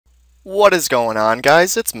What is going on,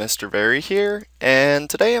 guys? It's MrVerry here, and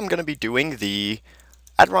today I'm going to be doing the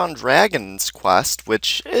Edron Dragons quest,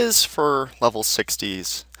 which is for level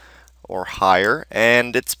 60s or higher,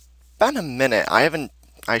 and it's been a minute.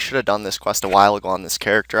 I should have done this quest a while ago on this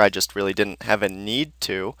character, I just really didn't have a need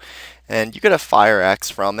to. And you get a fire axe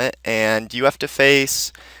from it, and you have to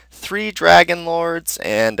face 3 dragon lords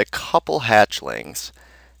and a couple hatchlings.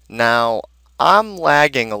 Now, I'm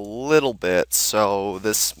lagging a little bit, so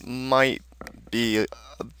this might be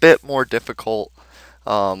a bit more difficult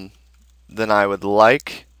um, than I would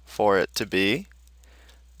like for it to be.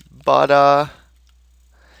 But,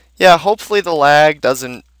 yeah, hopefully the lag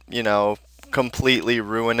doesn't, completely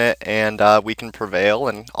ruin it and we can prevail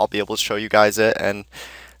and I'll be able to show you guys it and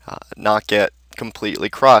not get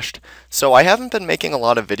completely crushed. So I haven't been making a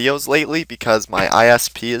lot of videos lately because my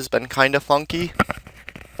ISP has been kind of funky.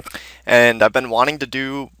 And I've been wanting to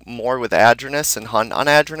do more with Adrenus and hunt on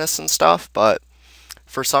Adrenus and stuff, but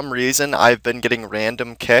for some reason I've been getting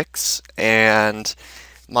random kicks and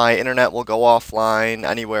my internet will go offline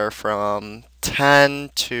anywhere from 10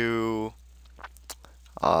 to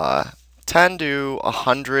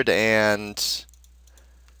 100 and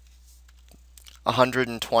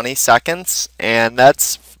 120 seconds, and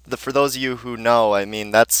for those of you who know, I mean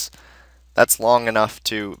that's long enough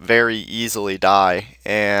to very easily die,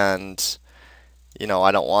 and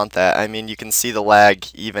I don't want that. I mean, you can see the lag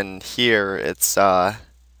even here. It's a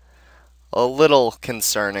little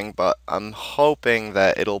concerning, but I'm hoping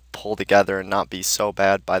that it'll pull together and not be so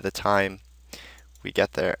bad by the time we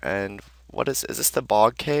get there. And is this the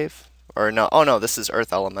bog cave? Or no, oh no, this is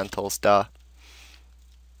earth elementals, duh.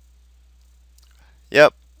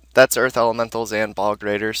 Yep, that's earth elementals and bog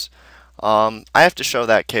raiders. I have to show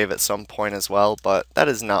that cave at some point as well, but that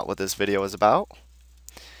is not what this video is about.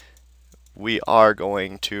 We are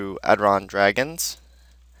going to Edron Dragons,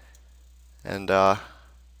 and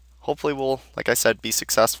hopefully we'll, like I said, be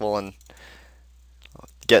successful and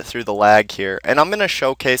get through the lag here. And I'm going to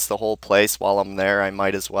showcase the whole place while I'm there, I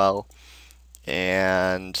might as well.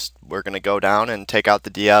 And we're going to go down and take out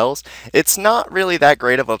the DLs. It's not really that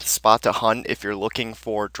great of a spot to hunt if you're looking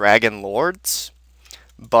for dragon lords,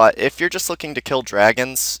 but if you're just looking to kill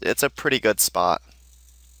dragons, it's a pretty good spot.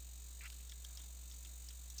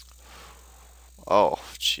 Oh,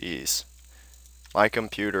 jeez. My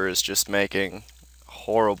computer is just making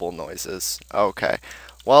horrible noises. Okay.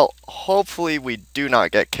 Well, hopefully we do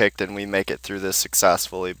not get kicked and we make it through this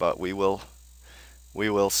successfully, but we will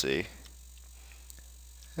see.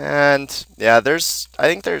 And yeah, I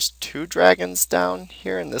think there's 2 dragons down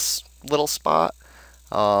here in this little spot,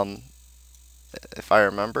 if I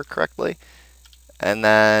remember correctly. And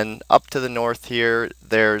then up to the north here,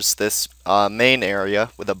 there's this main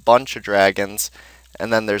area with a bunch of dragons,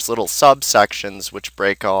 and then there's little subsections which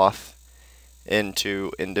break off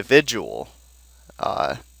into individual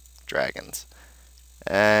dragons.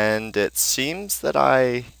 And it seems that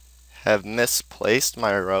I have misplaced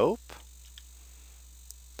my rope.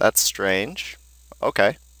 That's strange.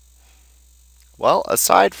 Okay. Well,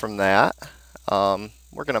 aside from that,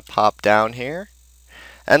 we're going to pop down here.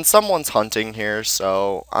 And someone's hunting here,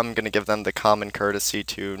 so I'm going to give them the common courtesy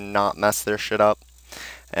to not mess their shit up.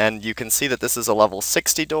 And you can see that this is a level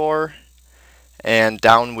 60 door. And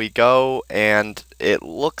down we go, and it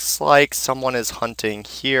looks like someone is hunting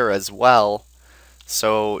here as well.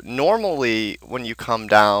 So normally when you come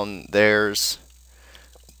down, there's,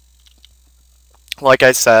 like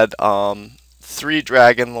I said, 3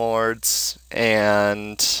 Dragon Lords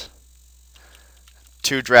and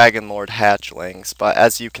 2 Dragon Lord hatchlings, but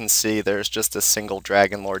as you can see, there's just a single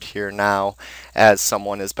Dragon Lord here now, as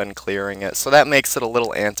someone has been clearing it. So that makes it a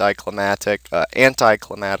little anticlimactic,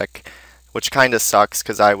 which kind of sucks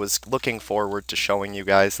because I was looking forward to showing you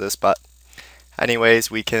guys this. But anyways,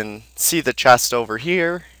 we can see the chest over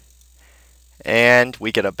here, and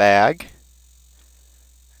we get a bag,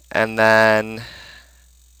 and then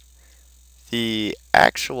the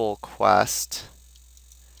actual quest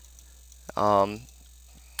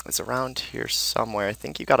is around here somewhere. I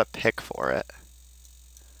think you got a pick for it.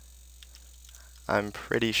 I'm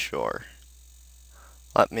pretty sure.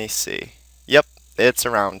 Let me see. Yep, it's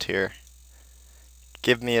around here.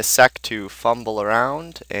 Give me a sec to fumble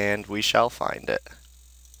around and we shall find it.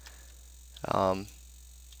 I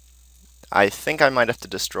think I might have to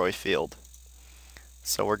destroy field.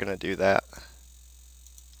 So we're going to do that.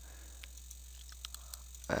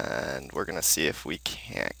 And we're going to see if we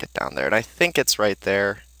can't get down there. And I think it's right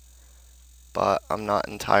there, but I'm not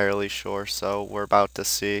entirely sure, so we're about to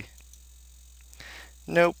see.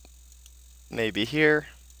 Nope. Maybe here.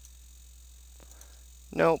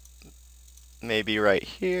 Nope. maybe right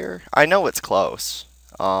here. I know it's close.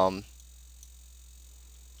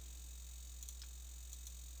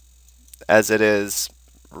 As it is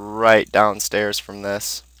right downstairs from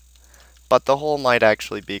this. But the hole might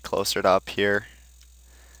actually be closer to up here.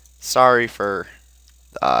 Sorry for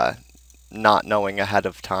not knowing ahead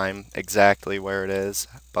of time exactly where it is,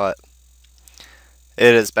 but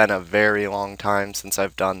it has been a very long time since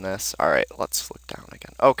I've done this. Alright, let's look down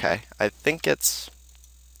again. Okay, I think it's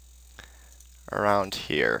around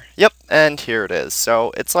here. Yep, and here it is.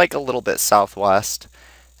 So it's like a little bit southwest,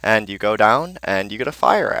 and you go down and you get a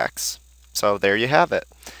fire axe. So there you have it.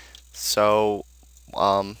 So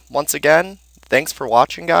once again, thanks for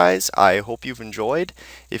watching, guys. I hope you've enjoyed.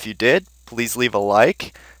 If you did, please leave a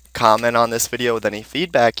like, comment on this video with any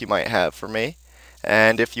feedback you might have for me.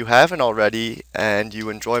 And if you haven't already and you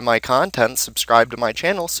enjoy my content, subscribe to my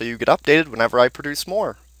channel so you get updated whenever I produce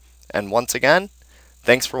more. And once again,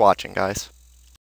 thanks for watching, guys.